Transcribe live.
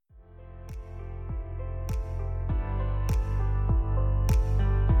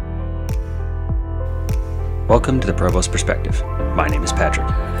Welcome to the Provost Perspective. My name is Patrick.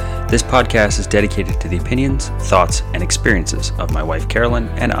 This podcast is dedicated to the opinions, thoughts, and experiences of my wife Carolyn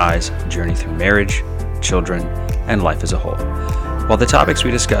and I's journey through marriage, children, and life as a whole. While the topics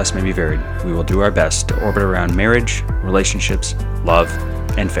we discuss may be varied, we will do our best to orbit around marriage, relationships, love,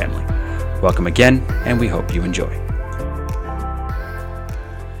 and family. Welcome again, and we hope you enjoy.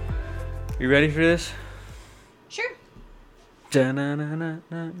 You ready for this? Sure.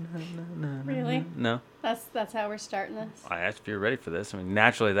 Really? No. That's how we're starting this. I asked if you're ready for this. I mean,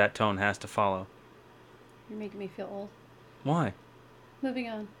 naturally that tone has to follow. You're making me feel old. Why? Moving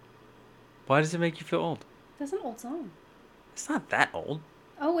on. Why does it make you feel old? That's an old song. It's not that old.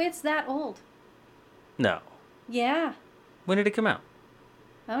 Oh, it's that old. No. Yeah. When did it come out?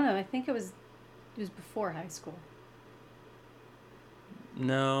 I don't know. I think it was before high school.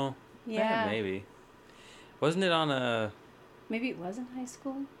 No. Yeah. Maybe. Wasn't it on a... Maybe it was in high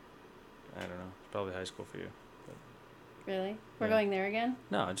school? I don't know. It's probably high school for you. But... Really? We're Yeah. going there again?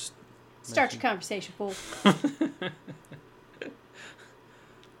 No, I just... Start your conversation, fool.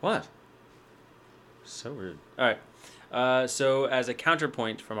 What? So rude. All right. So as a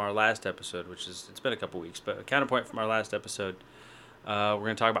counterpoint from our last episode, it's been a couple weeks, but a counterpoint from our last episode, we're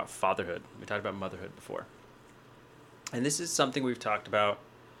going to talk about fatherhood. We talked about motherhood before. And this is something we've talked about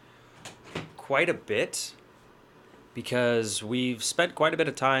quite a bit because we've spent quite a bit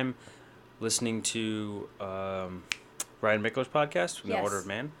of time listening to Ryan Mickler's podcast, From the Yes. Order of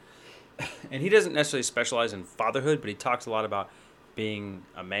Man. And he doesn't necessarily specialize in fatherhood, but he talks a lot about being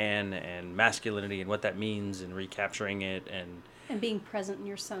a man and masculinity and what that means and recapturing it And being present in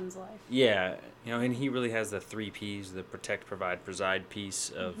your son's life. yeah, and he really has the 3 P's, the protect, provide, preside piece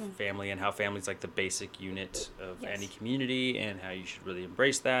of family, and how family's like the basic unit of Yes. any community, and how you should really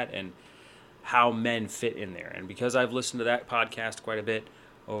embrace that, and how men fit in there. And because I've listened to that podcast quite a bit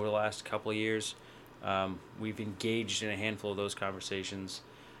over the last couple of years, we've engaged in a handful of those conversations.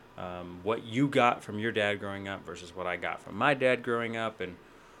 What you got from your dad growing up versus what I got from my dad growing up, and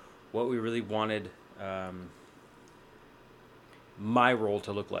what we really wanted my role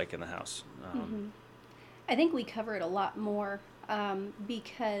to look like in the house. I think we cover it a lot more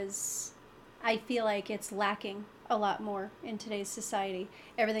because I feel like it's lacking a lot more in today's society.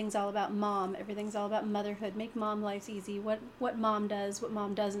 Everything's all about mom. Everything's all about motherhood. Make mom life easy. What mom does, what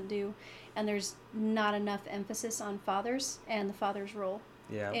mom doesn't do. And there's not enough emphasis on fathers and the father's role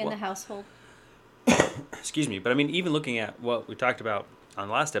in the household. Excuse me. But I mean, even looking at what we talked about on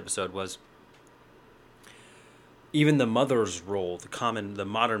the last episode was even the mother's role, the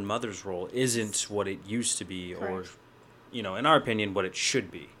modern mother's role isn't what it used to be. Correct. Or, in our opinion, what it should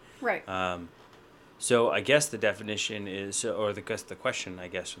be. Right. So I guess the definition is, or the question, I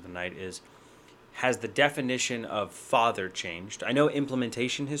guess, for the night is, has the definition of father changed? I know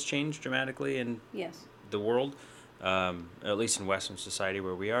implementation has changed dramatically in Yes. the world, at least in Western society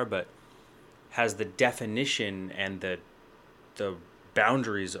where we are, but has the definition and the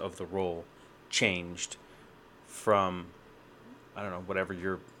boundaries of the role changed from, I don't know, whatever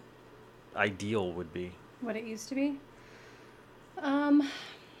your ideal would be? What it used to be?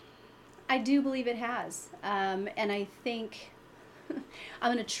 I do believe it has. And I think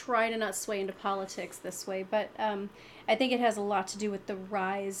I'm going to try to not sway into politics this way, but I think it has a lot to do with the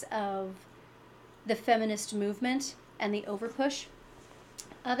rise of the feminist movement and the overpush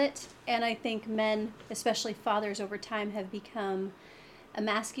of it. And I think men, especially fathers over time, have become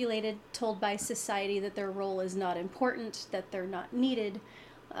emasculated, told by society that their role is not important, that they're not needed.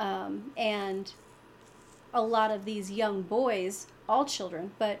 And a lot of these young boys, all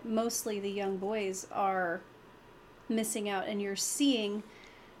children, but mostly the young boys, are missing out. And you're seeing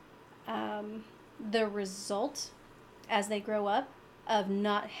the result as they grow up of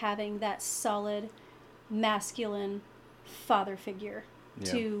not having that solid masculine father figure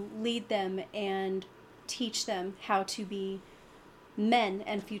to lead them and teach them how to be men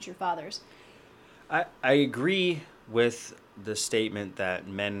and future fathers. I agree with the statement that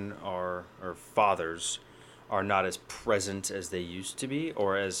men or fathers are not as present as they used to be,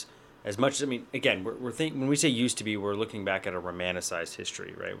 or as much as, I mean, again, we're thinking, when we say used to be, we're looking back at a romanticized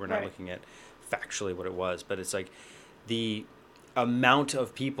history, right? We're not Right. looking at factually what it was, but it's like the amount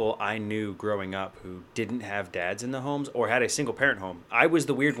of people I knew growing up who didn't have dads in the homes or had a single parent home. I was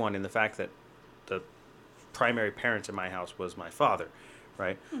the weird one in the fact that the primary parents in my house was my father,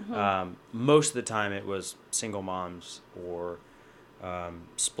 right? Most of the time it was single moms or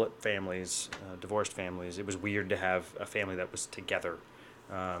split families, divorced families. It was weird to have a family that was together.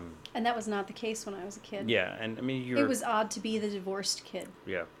 And that was not the case when I was a kid. Yeah, and I mean, It was odd to be the divorced kid.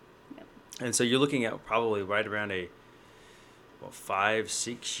 Yeah. Yep. And so you're looking at probably right around a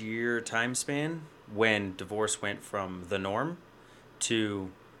 5-6 year time span when divorce went from the norm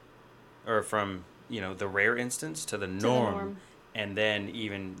to, or from, the rare instance to the norm. And then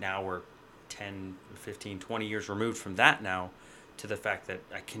even now we're 10, 15, 20 years removed from that now, to the fact that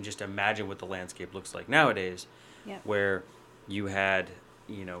I can just imagine what the landscape looks like nowadays, where you had,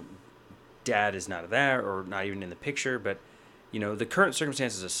 dad is not there or not even in the picture, but, the current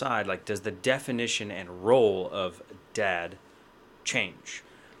circumstances aside, like, does the definition and role of dad change?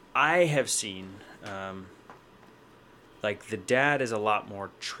 I have seen, like, the dad is a lot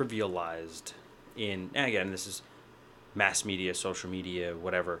more trivialized and again, this is mass media, social media,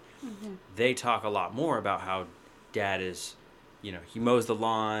 whatever. Mm-hmm. They talk a lot more about how dad is, he mows the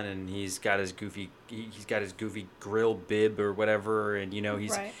lawn and he's got his goofy grill bib or whatever, and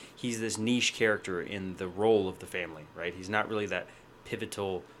he's this niche character in the role of the family, right? He's not really that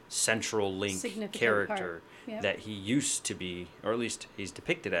pivotal central link character that he used to be, or at least he's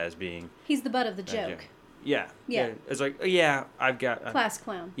depicted as being. He's the butt of the joke. Yeah. It's like, I've got class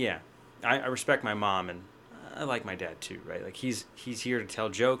clown. Yeah, I respect my mom and I like my dad too, right? Like he's here to tell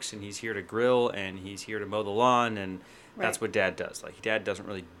jokes and he's here to grill and he's here to mow the lawn, and that's what dad does. Like dad doesn't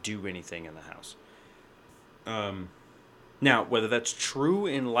really do anything in the house. Now, whether that's true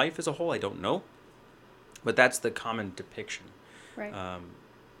in life as a whole, I don't know, but that's the common depiction. Right.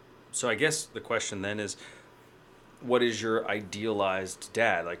 So I guess the question then is, what is your idealized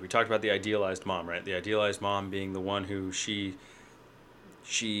dad? Like we talked about the idealized mom, right? The idealized mom being the one who she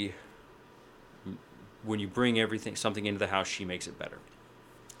when you bring something into the house, she makes it better.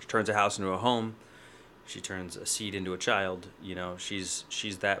 She turns a house into a home. She turns a seed into a child.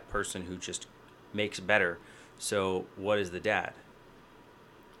 She's that person who just makes better. So what is the dad?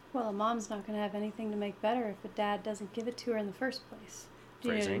 Well, a mom's not going to have anything to make better if a dad doesn't give it to her in the first place. Do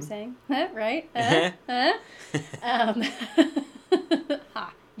you know what I'm saying? Right?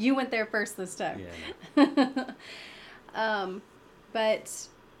 You went there first this time. Yeah. But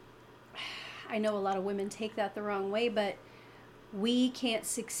I know a lot of women take that the wrong way, but we can't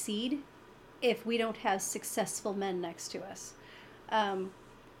succeed if we don't have successful men next to us.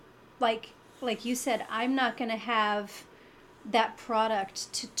 Like you said, I'm not going to have that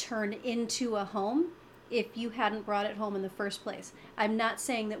product to turn into a home if you hadn't brought it home in the first place. I'm not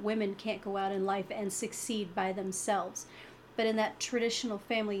saying that women can't go out in life and succeed by themselves, but in that traditional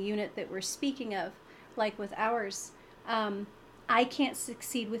family unit that we're speaking of, like with ours, I can't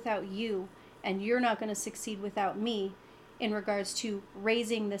succeed without you, and you're not going to succeed without me in regards to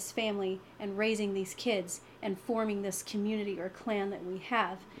raising this family and raising these kids and forming this community or clan that we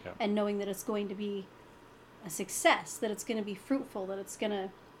have, and knowing that it's going to be a success, that it's going to be fruitful, that it's going to,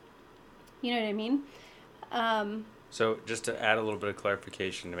 you know what I mean? So just to add a little bit of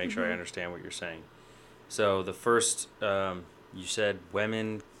clarification to make sure I understand what you're saying. So the first, you said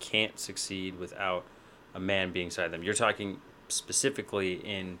women can't succeed without a man being beside them. You're talking specifically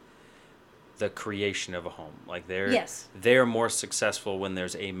in the creation of a home. Like they're more successful when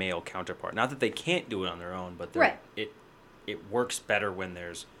there's a male counterpart. Not that they can't do it on their own, but it works better when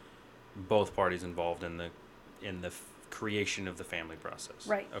there's both parties involved in the creation of the family process.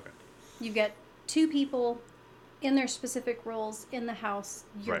 Right. Okay. You get two people in their specific roles in the house.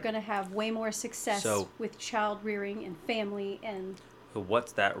 You're going to have way more success with child rearing and family and. So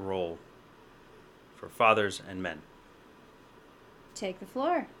what's that role for fathers and men? Take the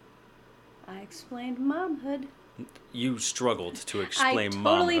floor. I explained momhood. You struggled to explain momhood.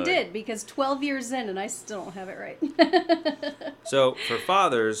 I totally did, because 12 years in and I still don't have it right. So for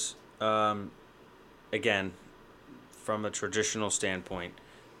fathers, again, from a traditional standpoint,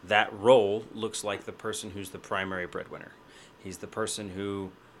 that role looks like the person who's the primary breadwinner. He's the person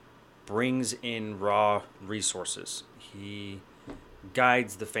who brings in raw resources. He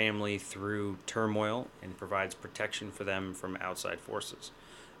guides the family through turmoil and provides protection for them from outside forces.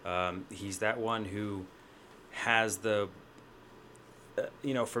 He's that one who has the,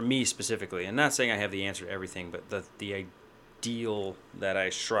 for me specifically, and not saying I have the answer to everything, but the ideal that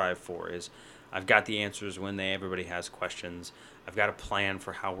I strive for is I've got the answers when everybody has questions. I've got a plan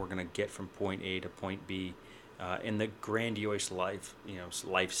for how we're going to get from point A to point B in the grandiose life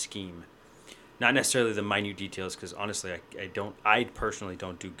scheme. Not necessarily the minute details, because honestly, I personally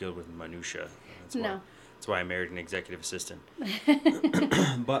don't do good with minutia. That's why I married an executive assistant.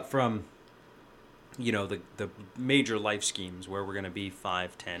 But from, the major life schemes where we're going to be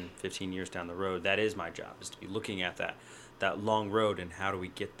 5, 10, 15 years down the road, that is my job, is to be looking at that long road and how do we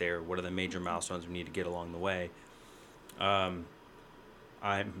get there? What are the major milestones we need to get along the way? I'm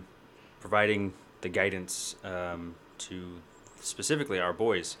providing the guidance to specifically our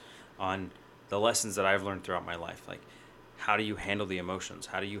boys on the lessons that I've learned throughout my life. Like, how do you handle the emotions?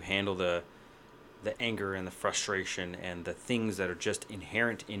 How do you handle the the anger and the frustration and the things that are just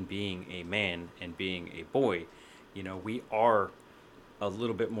inherent in being a man and being a boy. You know, we are a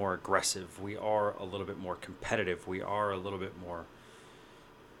little bit more aggressive. We are a little bit more competitive. We are a little bit more,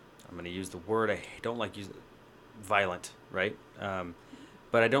 I'm going to use the word I don't like using, violent, right?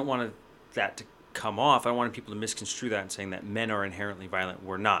 But I don't want that to come off. I wanted people to misconstrue that and saying that men are inherently violent.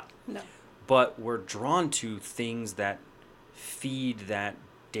 We're not. No. But we're drawn to things that feed that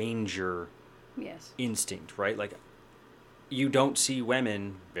danger Yes. instinct, right? Like, you don't see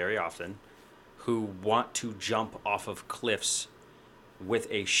women very often who want to jump off of cliffs with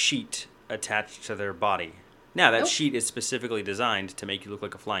a sheet attached to their body. Now, that Nope. sheet is specifically designed to make you look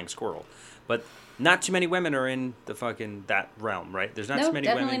like a flying squirrel. But not too many women are in the fucking that realm, right? There's not No, too many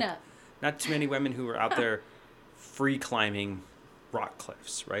definitely women. not. Not too many women who are out there free climbing rock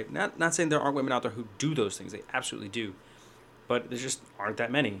cliffs, right? Not saying there aren't women out there who do those things. They absolutely do. But there just aren't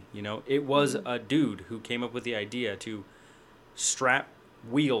that many, you know? It was a dude who came up with the idea to strap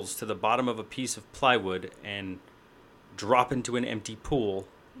wheels to the bottom of a piece of plywood and drop into an empty pool,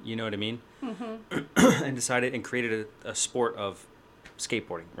 you know what I mean? Mm-hmm. And decided and created a sport of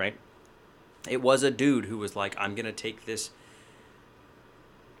skateboarding, right? It was a dude who was like, I'm going to take this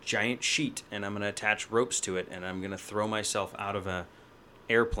giant sheet and I'm going to attach ropes to it and I'm going to throw myself out of a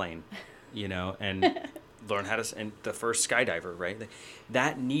airplane, you know, and learn how to, and the first skydiver, right?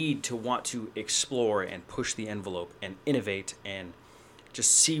 That need to want to explore and push the envelope and innovate and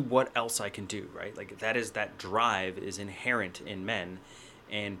just see what else I can do, right? Like that drive is inherent in men.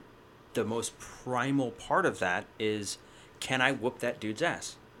 And the most primal part of that is, can I whoop that dude's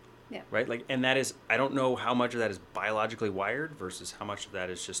ass? Yeah. Right? Like, and that is, I don't know how much of that is biologically wired versus how much of that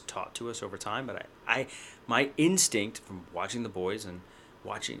is just taught to us over time. But my instinct from watching The Boys and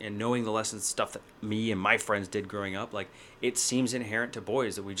watching and knowing the lessons, stuff that me and my friends did growing up, like, it seems inherent to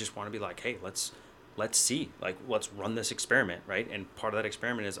boys that we just want to be like, hey, let's see, like, let's run this experiment, right? And part of that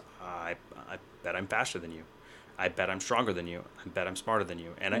experiment is, I bet I'm faster than you. I bet I'm stronger than you. I bet I'm smarter than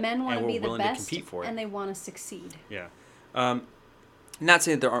you. And men want to be the willing best, to compete for it. and they want to succeed. Yeah. Not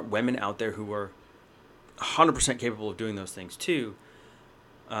saying that there aren't women out there who are 100% capable of doing those things too,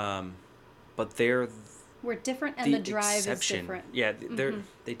 but we're different, and the drive exception. is different. Yeah,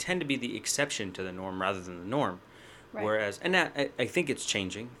 they tend to be the exception to the norm rather than the norm. Right. Whereas, and that, I think it's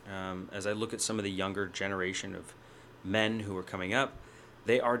changing. As I look at some of the younger generation of men who are coming up,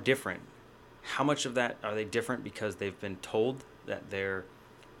 they are different. How much of that are they different because they've been told that their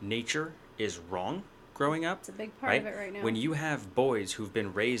nature is wrong growing up? It's a big part of it right now. When you have boys who've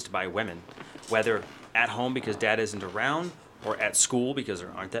been raised by women, whether at home because dad isn't around, or at school because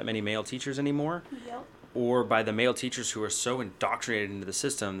there aren't that many male teachers anymore, Yep. or by the male teachers who are so indoctrinated into the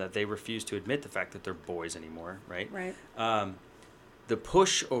system that they refuse to admit the fact that they're boys anymore, right? Right. The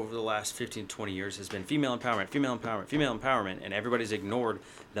push over the last 15, 20 years has been female empowerment, female empowerment, female empowerment, and everybody's ignored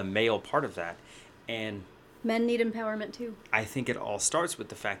the male part of that. And Men need empowerment too. I think it all starts with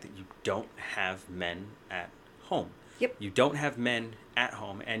the fact that you don't have men at home. Yep. You don't have men at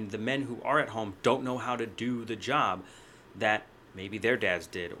home, and the men who are at home don't know how to do the job that maybe their dads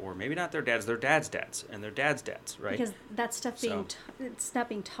did, or maybe not their dads' dads, and their dads' dads, right? Because that stuff it's not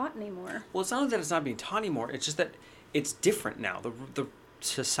being taught anymore. Well, it's not that it's not being taught anymore. It's just that it's different now. The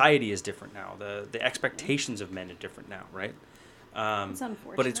society is different now. The expectations of men are different now, right? It's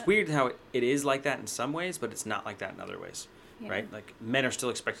unfortunate. But it's weird how it is like that in some ways, but it's not like that in other ways, Yeah. right? Like, men are still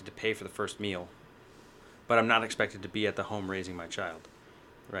expected to pay for the first meal, but I'm not expected to be at the home raising my child,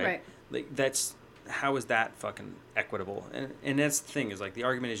 right? Right. Like, how is that fucking equitable? And that's the thing is, like, the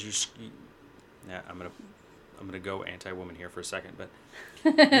argument is yeah, I'm gonna go anti-woman here for a second, but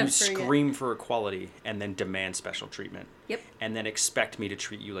you scream for equality and then demand special treatment. Yep. And then expect me to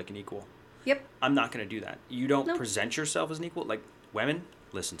treat you like an equal. Yep. I'm not going to do that. You don't Nope. present yourself as an equal. Like, women,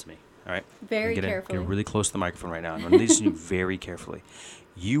 listen to me, all right? Very carefully. Get really close to the microphone right now. I'm going to listen to you very carefully.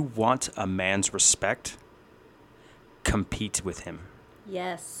 You want a man's respect, compete with him.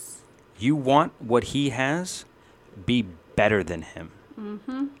 Yes. You want what he has, be better than him.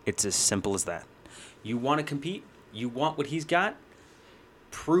 Mm-hmm. It's as simple as that. You want to compete, you want what he's got,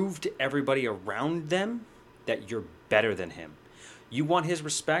 prove to everybody around them that you're better than him. You want his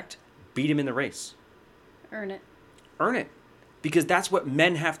respect, beat him in the race. Earn it. Earn it. Because that's what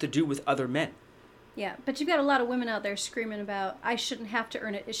men have to do with other men. Yeah, but you've got a lot of women out there screaming about, I shouldn't have to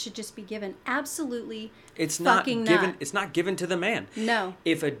earn it. It should just be given. Absolutely. It's not fucking given. not. It's not given to the man. No.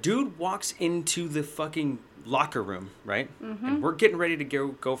 If a dude walks into the fucking locker room, right, Mm-hmm. and we're getting ready to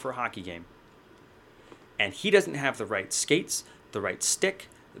go for a hockey game, and he doesn't have the right skates, the right stick,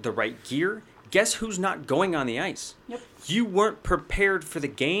 the right gear, guess who's not going on the ice? Yep. You weren't prepared for the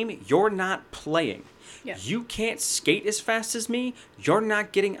game. You're not playing. Yeah. You can't skate as fast as me. You're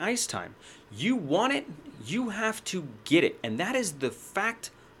not getting ice time. You want it. You have to get it. And that is the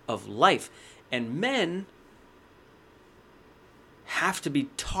fact of life. And men have to be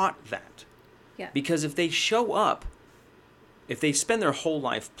taught that. Yeah. Because if they show up, if they spend their whole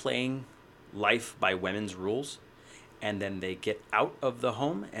life playing life by women's rules, and then they get out of the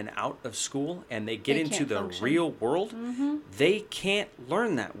home and out of school and they get into the real world, they can't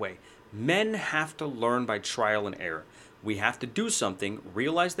learn that way. Men have to learn by trial and error. We have to do something,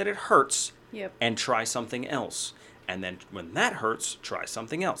 realize that it hurts, and try something else. And then when that hurts, try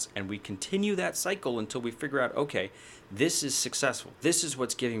something else. And we continue that cycle until we figure out, okay, this is successful. This is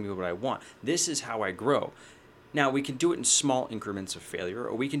what's giving me what I want. This is how I grow. Now, we can do it in small increments of failure,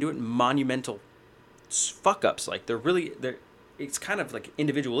 or we can do it in monumental fuck-ups. Like, it's kind of like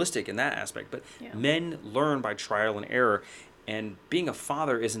individualistic in that aspect. But men learn by trial and error. And being a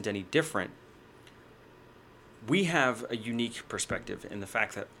father isn't any different. We have a unique perspective in the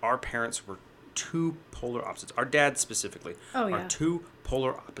fact that our parents were two polar opposites. Our dads specifically are two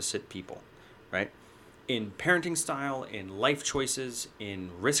polar opposite people, right? In parenting style, in life choices,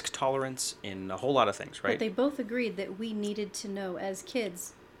 in risk tolerance, in a whole lot of things, right? But they both agreed that we needed to know as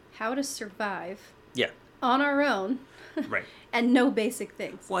kids how to survive on our own. Right. And know basic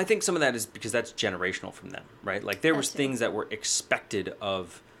things. Well, I think some of that is because that's generational from them, right? Like there was things that were expected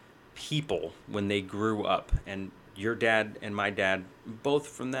of people when they grew up. And your dad and my dad, both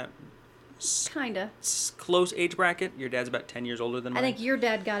from that kinda close age bracket. Your dad's about 10 years older than mine. I think your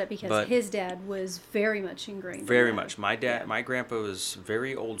dad got it because his dad was very much ingrained. Very much. My dad, my grandpa was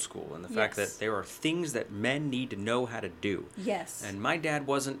very old school in the fact that there are things that men need to know how to do. Yes. And my dad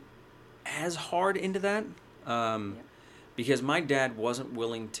wasn't as hard into that. Because my dad wasn't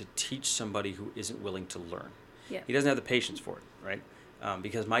willing to teach somebody who isn't willing to learn. Yeah. He doesn't have the patience for it, right?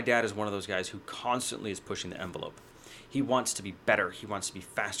 Because my dad is one of those guys who constantly is pushing the envelope. He wants to be better. He wants to be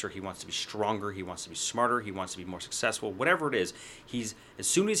faster. He wants to be stronger. He wants to be smarter. He wants to be more successful. Whatever it is, as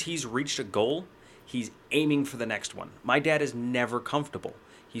soon as he's reached a goal, he's aiming for the next one. My dad is never comfortable.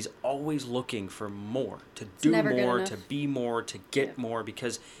 He's always looking for more, to do more, to be more, to get more,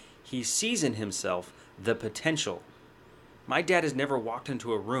 because he sees in himself the potential. My dad has never walked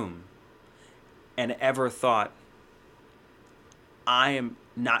into a room and ever thought, I am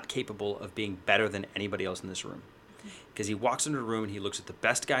not capable of being better than anybody else in this room. Because he walks into a room and he looks at the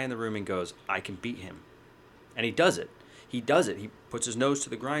best guy in the room and goes, I can beat him. And he does it. He puts his nose to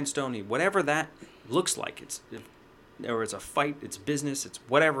the grindstone. Whatever that looks like. It's a fight, it's business, it's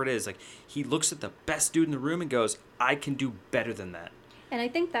whatever it is. Like, he looks at the best dude in the room and goes, I can do better than that. And I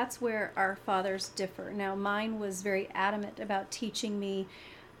think that's where our fathers differ. Now, mine was very adamant about teaching me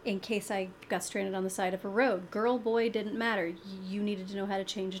in case I got stranded on the side of a road. Girl, boy, didn't matter. You needed to know how to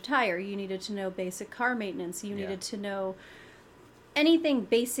change a tire. You needed to know basic car maintenance. You needed to know anything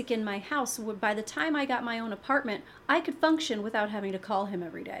basic in my house. By the time I got my own apartment, I could function without having to call him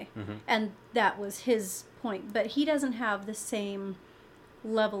every day. Mm-hmm. And that was his point. But he doesn't have the same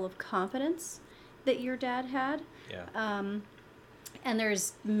level of confidence that your dad had. Yeah. And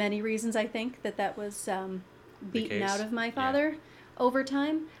there's many reasons I think that was beaten out of my father over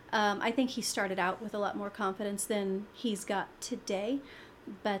time. I think he started out with a lot more confidence than he's got today.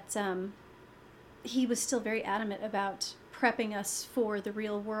 But he was still very adamant about prepping us for the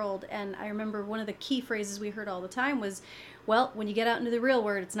real world. And I remember one of the key phrases we heard all the time was, well, when you get out into the real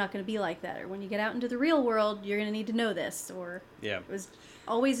world, it's not going to be like that. Or when you get out into the real world, you're going to need to know this. Or it was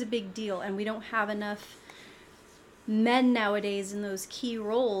always a big deal. And we don't have enough men nowadays in those key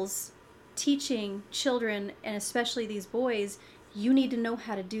roles teaching children, and especially these boys, you need to know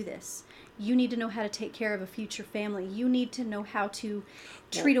how to do this. You need to know how to take care of a future family. You need to know how to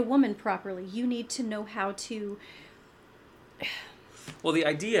treat a woman properly. You need to know how to... Well, the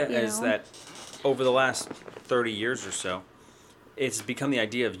idea is that over the last 30 years or so, it's become the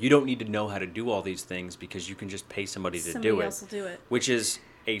idea of you don't need to know how to do all these things because you can just pay somebody to do it. Somebody else will do it. Which is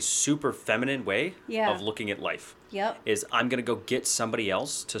a super feminine way of looking at life. Yep. Is I'm going to go get somebody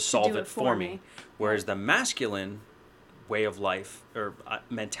else to solve it for me. Whereas the masculine way of life or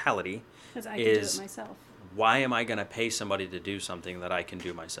mentality is, I can do it myself. Why am I going to pay somebody to do something that I can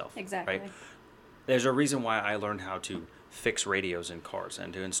do myself? Exactly. Right? There's a reason why I learned how to fix radios in cars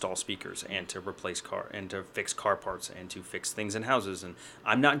and to install speakers and to replace and to fix car parts and to fix things in houses. And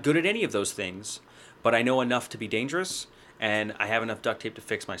I'm not good at any of those things, but I know enough to be dangerous. And I have enough duct tape to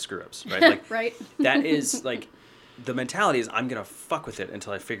fix my screw-ups, right? Like, right. That is, like, the mentality is I'm going to fuck with it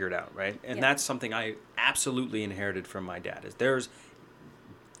until I figure it out, right? And that's something I absolutely inherited from my dad.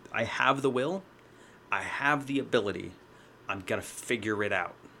 I have the will, I have the ability, I'm going to figure it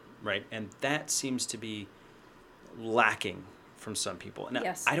out, right? And that seems to be lacking from some people. Now,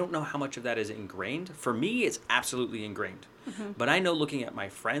 Yes. I don't know how much of that is ingrained. For me, it's absolutely ingrained. Mm-hmm. But I know, looking at my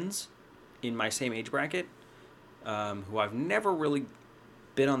friends in my same age bracket, who I've never really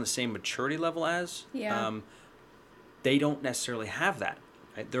been on the same maturity level as, Yeah. they don't necessarily have that.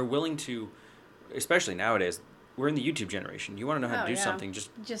 Right? They're willing to, especially nowadays, we're in the YouTube generation. You want to know how Oh, to do yeah. something,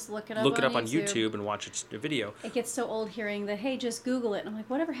 Just look it up up on YouTube and watch a video. It gets so old hearing that, hey, just Google it. And I'm like,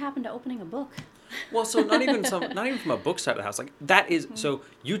 whatever happened to opening a book? Well, so not even from a book side of the house. Like that is so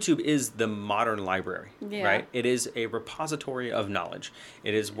YouTube is the modern library, Yeah. right? It is a repository of knowledge.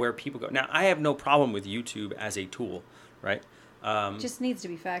 It is where people go. Now, I have no problem with YouTube as a tool, right? It just needs to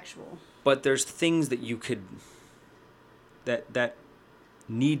be factual. But there's things that you could that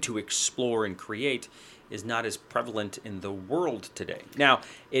need to explore and create is not as prevalent in the world today. Now,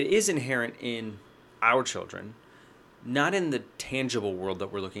 it is inherent in our children, not in the tangible world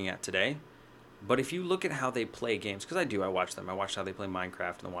that we're looking at today. But if you look at how they play games, because I watch them. I watch how they play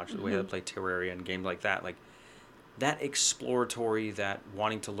Minecraft and I watch the way they play Terraria and games like that. Like that exploratory, that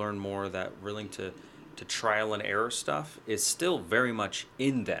wanting to learn more, that willing to trial and error stuff is still very much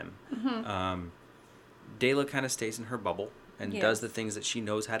in them. Dayla kind of stays in her bubble and does the things that she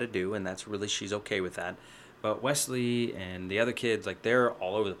knows how to do, and that's really, she's okay with that. But Wesley and the other kids, like, they're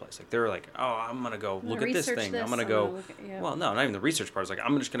all over the place. Like, they're like, oh, I'm going to go look at this thing. I'm going to go, well, no, not even the research part. It's like,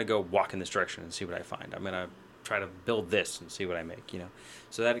 I'm just going to go walk in this direction and see what I find. I'm going to try to build this and see what I make, you know.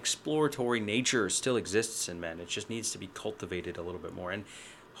 So that exploratory nature still exists in men. It just needs to be cultivated a little bit more and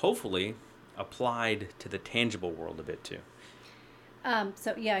hopefully applied to the tangible world a bit too.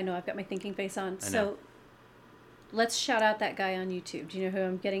 So, yeah, I know. I've got my thinking face on. So let's shout out that guy on YouTube. Do you know who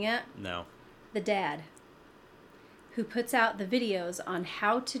I'm getting at? No. The dad who puts out the videos on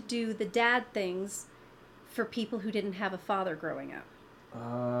how to do the dad things for people who didn't have a father growing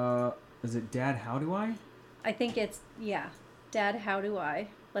up. Is it Dad, How Do I? I think it's, Dad, How Do I?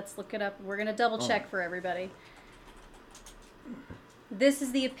 Let's look it up. We're going to double check for everybody. This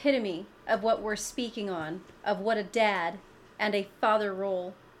is the epitome of what we're speaking on, of what a dad and a father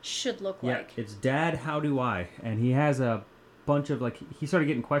role should look like. Yeah, it's Dad, How Do I? And he has a bunch of, like, he started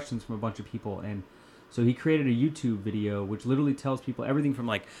getting questions from a bunch of people, and so he created a YouTube video which literally tells people everything from,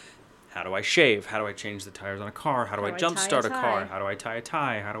 like, how do I shave? How do I change the tires on a car? How do I jump start a car? How do I tie a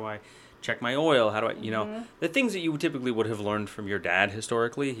tie? How do I check my oil? How do I, you know, the things that you typically would have learned from your dad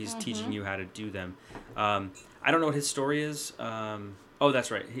historically, he's teaching you how to do them. I don't know what his story is. Oh,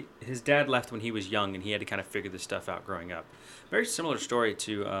 that's right. His dad left when he was young, and he had to kind of figure this stuff out growing up. Very similar story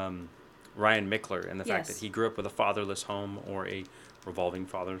to Ryan Mickler and the fact that he grew up with a fatherless home or a revolving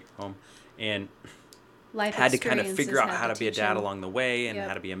father home, and had to kind of figure out how to be a dad along the way and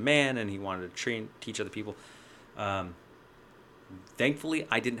how to be a man, and he wanted to teach other people. Thankfully,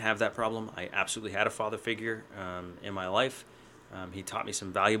 I didn't have that problem. I absolutely had a father figure in my life. He taught me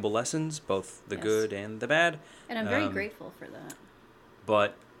some valuable lessons, both the good and the bad. And I'm very grateful for that.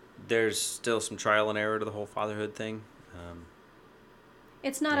 But there's still some trial and error to the whole fatherhood thing.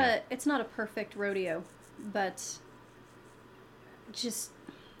 It's not a perfect rodeo, but just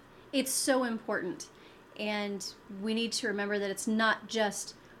it's so important. And we need to remember that it's not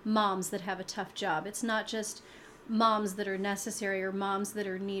just moms that have a tough job. It's not just moms that are necessary or moms that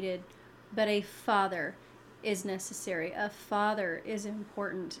are needed, but a father is necessary. A father is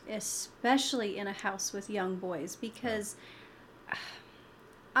important, especially in a house with young boys, because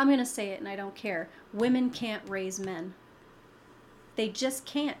I'm going to say it and I don't care. Women can't raise men. They just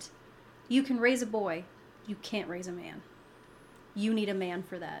can't. You can raise a boy. You can't raise a man. You need a man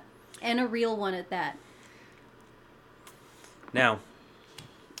for that. And a real one at that. Now,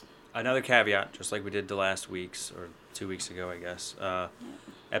 another caveat, just like we did the last week's, or 2 weeks ago, I guess,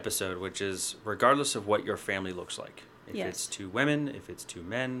 episode, which is regardless of what your family looks like. If it's two women, if it's two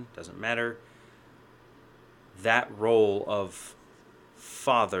men, doesn't matter. That role of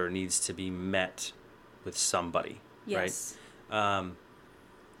father needs to be met with somebody, right?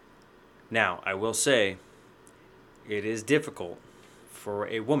 Now, I will say, it is difficult for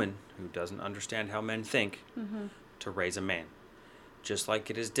a woman who doesn't understand how men think to raise a man. Just like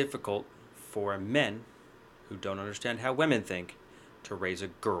it is difficult for men who don't understand how women think to raise a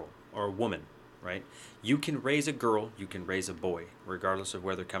girl or a woman, right? You can raise a girl, you can raise a boy, regardless of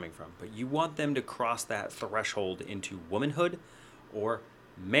where they're coming from. But you want them to cross that threshold into womanhood or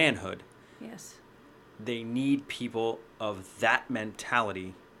manhood. Yes. They need people of that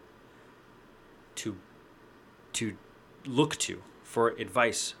mentality to look to for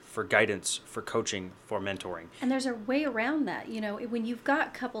advice, for guidance, for coaching, for mentoring. And there's a way around that. When you've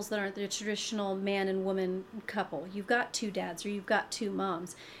got couples that aren't the traditional man and woman couple, you've got two dads or you've got two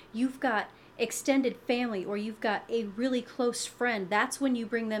moms, you've got extended family, or you've got a really close friend. That's when you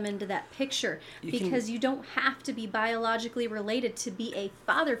bring them into that picture, because you don't have to be biologically related to be a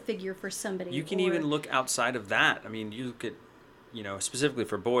father figure for somebody. You can even look outside of that. I mean, you look at, specifically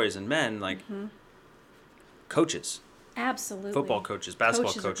for boys and men, like coaches. Absolutely. Football coaches,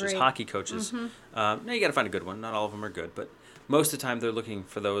 basketball coaches, hockey coaches. Now you got to find a good one. Not all of them are good, but most of the time they're looking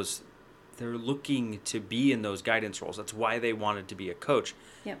for those. They're looking to be in those guidance roles. That's why they wanted to be a coach.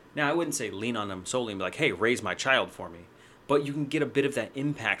 Yep. Now, I wouldn't say lean on them solely and be like, hey, raise my child for me. But you can get a bit of that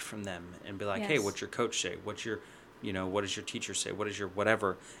impact from them and be like, hey, what's your coach say? What's your, what does your teacher say? What is your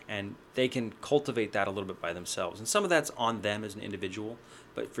whatever? And they can cultivate that a little bit by themselves. And some of that's on them as an individual.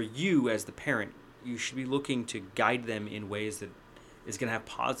 But for you as the parent, you should be looking to guide them in ways that is going to have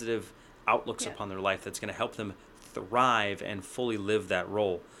positive outlooks upon their life, that's going to help them thrive and fully live that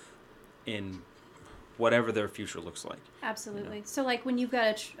role in whatever their future looks like. Absolutely. So like when you've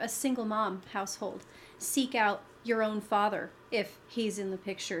got a single mom household, seek out your own father if he's in the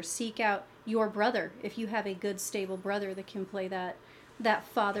picture. Seek out your brother if you have a good, stable brother that can play that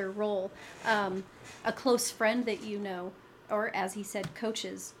father role. A close friend that you know, or as he said,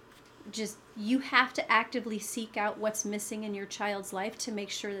 coaches. Just, you have to actively seek out what's missing in your child's life to make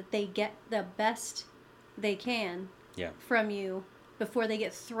sure that they get the best they can from you before they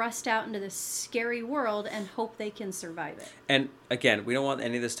get thrust out into this scary world and hope they can survive it. And again, we don't want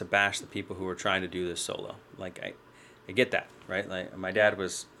any of this to bash the people who are trying to do this solo. Like, I get that, right? Like, my dad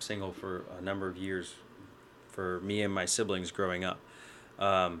was single for a number of years for me and my siblings growing up.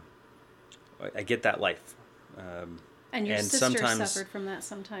 I get that life. And your sister suffered from that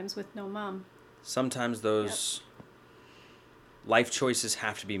sometimes with no mom. Sometimes those life choices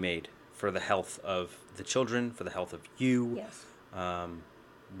have to be made for the health of the children, for the health of you. Yes.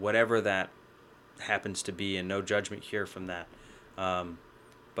 Whatever that happens to be, and no judgment here from that.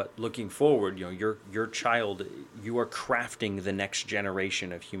 But looking forward, your child, you are crafting the next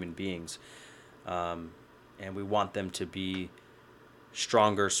generation of human beings. And we want them to be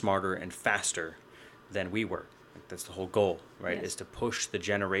stronger, smarter, and faster than we were. That's the whole goal, right? Yes. Is to push the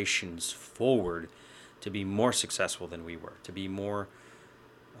generations forward to be more successful than we were, to be more,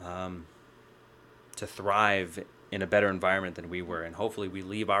 to thrive in a better environment than we were. And hopefully we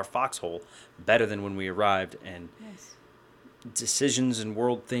leave our foxhole better than when we arrived. And decisions and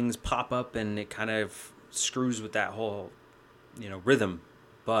world things pop up and it kind of screws with that whole, rhythm.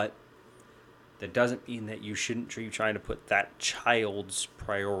 But that doesn't mean that you shouldn't be trying to put that child's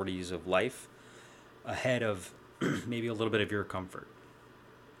priorities of life ahead of maybe a little bit of your comfort.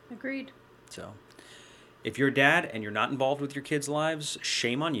 Agreed. So if you're a dad and you're not involved with your kids' lives,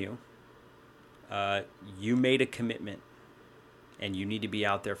 shame on you. You made a commitment and you need to be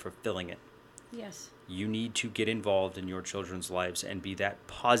out there fulfilling it. Yes. You need to get involved in your children's lives and be that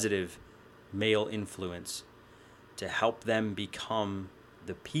positive male influence to help them become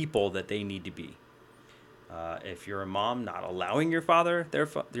the people that they need to be. If you're a mom not allowing your father, their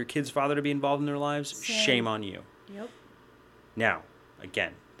kid's father, to be involved in their lives, shame on you. Yep. Now,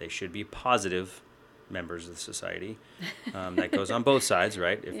 again, they should be positive members of the society. That goes on both sides,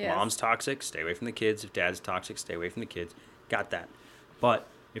 right? If mom's toxic, stay away from the kids. If dad's toxic, stay away from the kids. Got that. But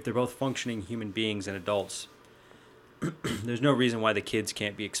if they're both functioning human beings and adults, there's no reason why the kids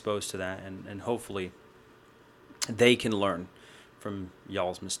can't be exposed to that. And hopefully they can learn from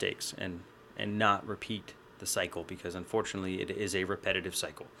y'all's mistakes and not repeat the cycle, because unfortunately it is a repetitive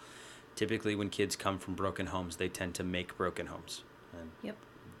cycle. Typically when kids come from broken homes, they tend to make broken homes. And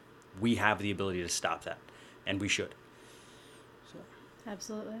we have the ability to stop that, and we should. So.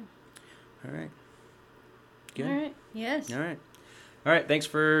 Absolutely. All right. Good. All right. Yes. All right. All right. Thanks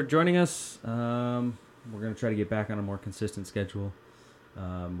for joining us. We're going to try to get back on a more consistent schedule.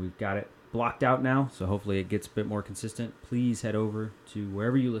 We've got it blocked out now, so hopefully it gets a bit more consistent. Please head over to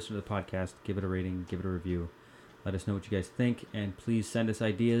wherever you listen to the podcast, give it a rating, give it a review. Let us know what you guys think, and please send us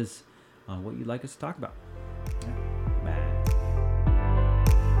ideas on what you'd like us to talk about. Bye.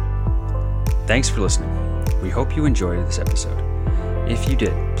 Thanks for listening. We hope you enjoyed this episode. If you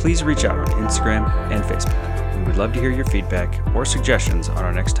did, please reach out on Instagram and Facebook. We would love to hear your feedback or suggestions on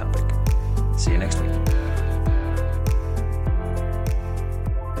our next topic. See you next week.